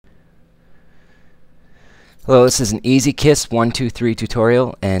Hello, this is an EasyKiss 123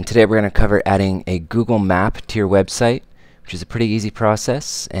 tutorial, and today we're going to cover adding a Google map to your website, which is a pretty easy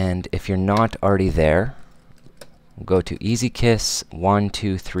process. And if you're not already there, we'll go to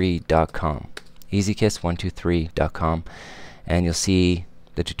easykiss123.com, easykiss123.com, and you'll see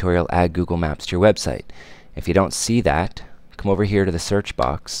the tutorial Add Google Maps to Your Website. If you don't see that, come over here to the search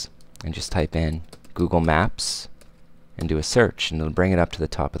box and just type in Google Maps and do a search, and it'll bring it up to the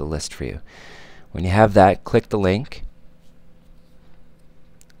top of the list for you. When you have that, click the link,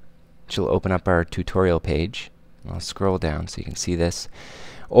 which will open up our tutorial page. I'll scroll down so you can see this.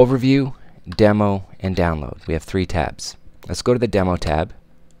 Overview, Demo, and Download. We have 3 tabs. Let's go to the Demo tab.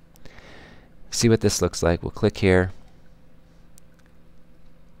 See what this looks like. We'll click here.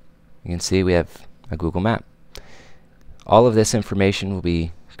 You can see we have a Google map. All of this information will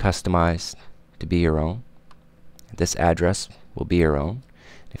be customized to be your own. This address will be your own.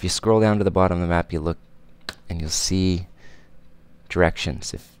 If you scroll down to the bottom of the map, you look and you'll see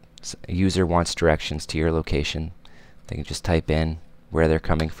directions. If a user wants directions to your location, they can just type in where they're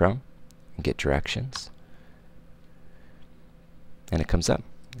coming from and get directions. And it comes up.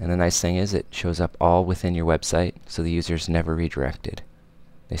 And the nice thing is it shows up all within your website, so the user's never redirected.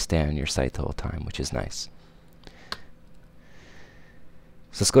 They stay on your site the whole time, which is nice.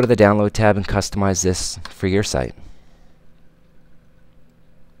 So let's go to the Download tab and customize this for your site.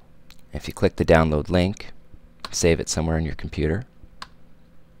 If you click the download link, save it somewhere on your computer,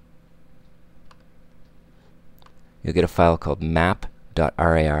 you'll get a file called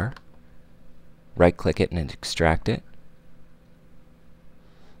map.rar. Right-click it and extract it.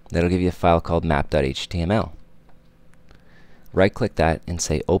 That'll give you a file called map.html. Right-click that and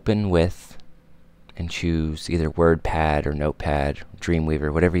say Open with, and choose either WordPad or Notepad,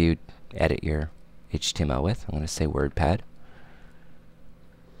 Dreamweaver, whatever you edit your HTML with. I'm going to say WordPad.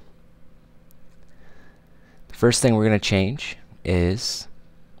 First thing we're going to change is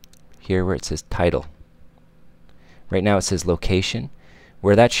here where it says title. Right now it says location.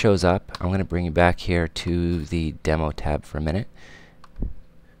 Where that shows up, I'm going to bring you back here to the demo tab for a minute.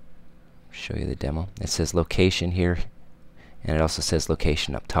 Show you the demo. It says location here, and it also says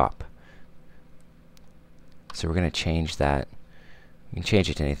location up top. So we're going to change that. You can change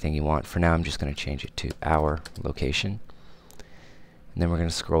it to anything you want. For now, I'm just going to change it to our location. And then we're going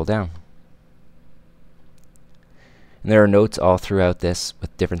to scroll down. And there are notes all throughout this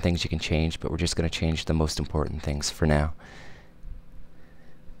with different things you can change, but we're just going to change the most important things for now.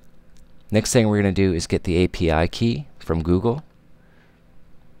 Next thing we're going to do is get the API key from Google.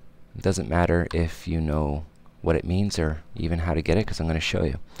 It doesn't matter if you know what it means or even how to get it, because I'm going to show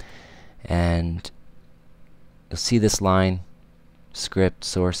you. And you'll see this line, script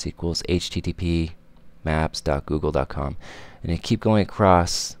source equals http maps.google.com, and you keep going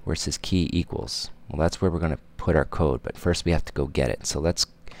across where it says key equals. Well, that's where we're going to put our code, but first we have to go get it. So let's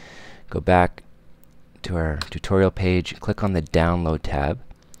go back to our tutorial page, click on the Download tab,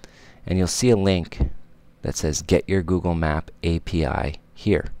 and you'll see a link that says Get Your Google Map API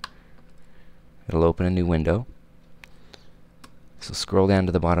here. It'll open a new window. So scroll down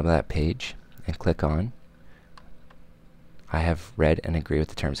to the bottom of that page and click on I have read and agree with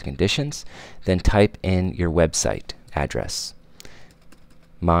the terms and conditions. Then type in your website address.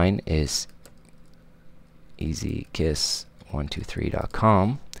 Mine is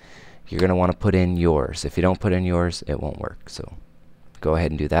easykiss123.com. You're going to want to put in yours. If you don't put in yours, it won't work. So go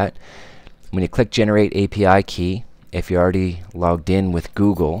ahead and do that. When you click Generate API Key, if you're already logged in with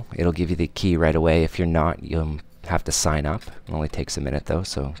Google, it'll give you the key right away. If you're not, you'll have to sign up. It only takes a minute though,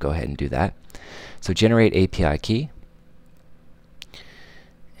 so go ahead and do that. So Generate API Key.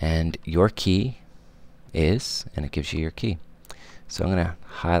 And your key is, and it gives you your key. So I'm going to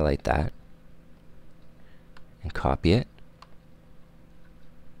highlight that and copy it.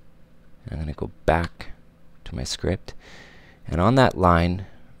 I'm going to go back to my script, and on that line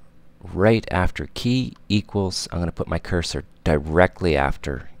right after key equals, I'm going to put my cursor directly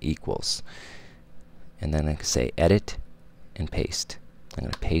after equals, and then I can say edit and paste. I'm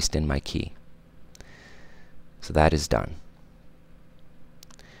going to paste in my key. So that is done.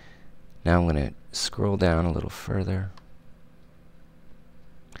 Now I'm going to scroll down a little further,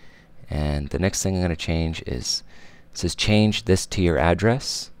 and the next thing I'm going to change is, it says change this to your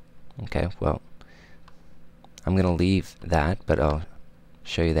address. Okay, well, I'm going to leave that, but I'll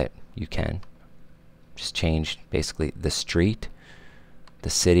show you that you can. Just change basically the street,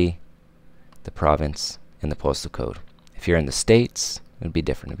 the city, the province, and the postal code. If you're in the States, it would be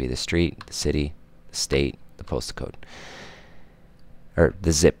different. It would be the street, the city, the state, the postal code. Or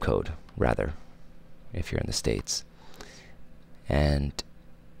the zip code, rather, if you're in the States. And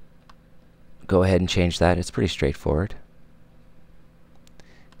go ahead and change that. It's pretty straightforward.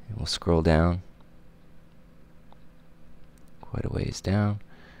 And we'll scroll down quite a ways down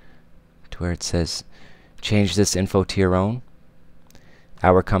to where it says change this info to your own.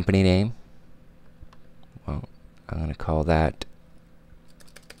 Our company name, well, I'm going to call that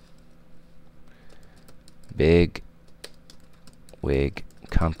Big Wig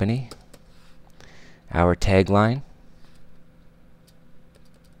Company. Our tagline,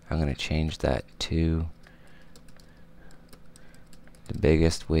 I'm going to change that to the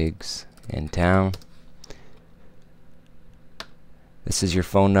biggest wigs in town. This is your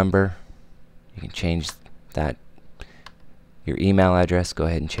phone number. You can change that. Your email address, go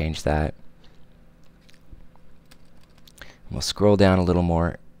ahead and change that. And we'll scroll down a little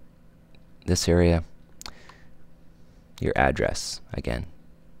more. This area, your address again,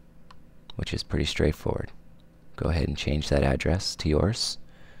 which is pretty straightforward. Go ahead and change that address to yours.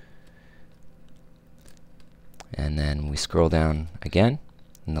 And then we scroll down again,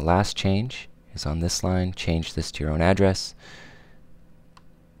 and the last change is on this line. Change this to your own address.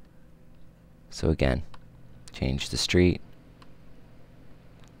 So again, change the street,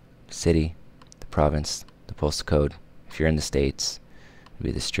 city, the province, the postal code. If you're in the States, it'll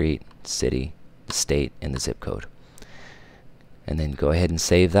be the street, city, the state, and the zip code. And then go ahead and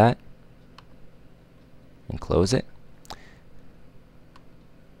save that and close it.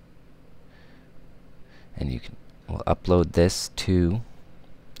 And we'll upload this to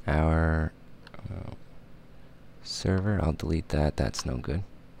our server. I'll delete that. That's no good.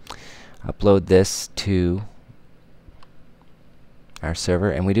 Upload this to our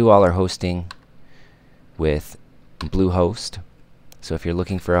server, and we do all our hosting with Bluehost. So if you're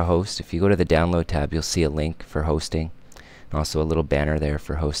looking for a host, if you go to the download tab, you'll see a link for hosting, and also a little banner there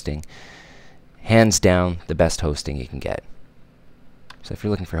for hosting. Hands down, the best hosting you can get. So if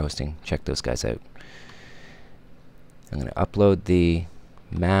you're looking for hosting, check those guys out. I'm going to upload the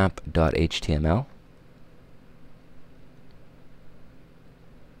map.html.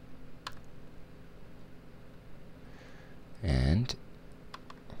 And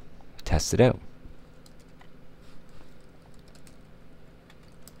test it out.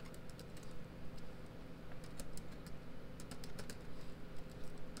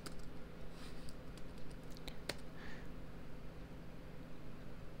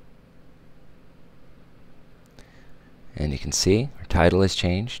 And you can see our title has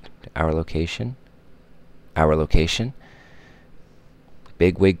changed to Our Location. Our Location.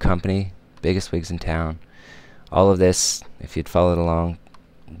 Big Wig Company, biggest wigs in town. All of this, if you'd followed along,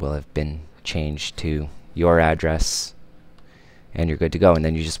 will have been changed to your address, and you're good to go. And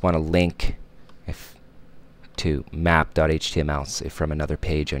then you just want to link to map.html from another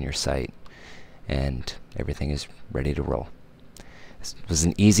page on your site, and everything is ready to roll. This was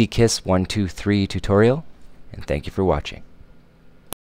an Easy Kiss 1, 2, 3 tutorial, and thank you for watching.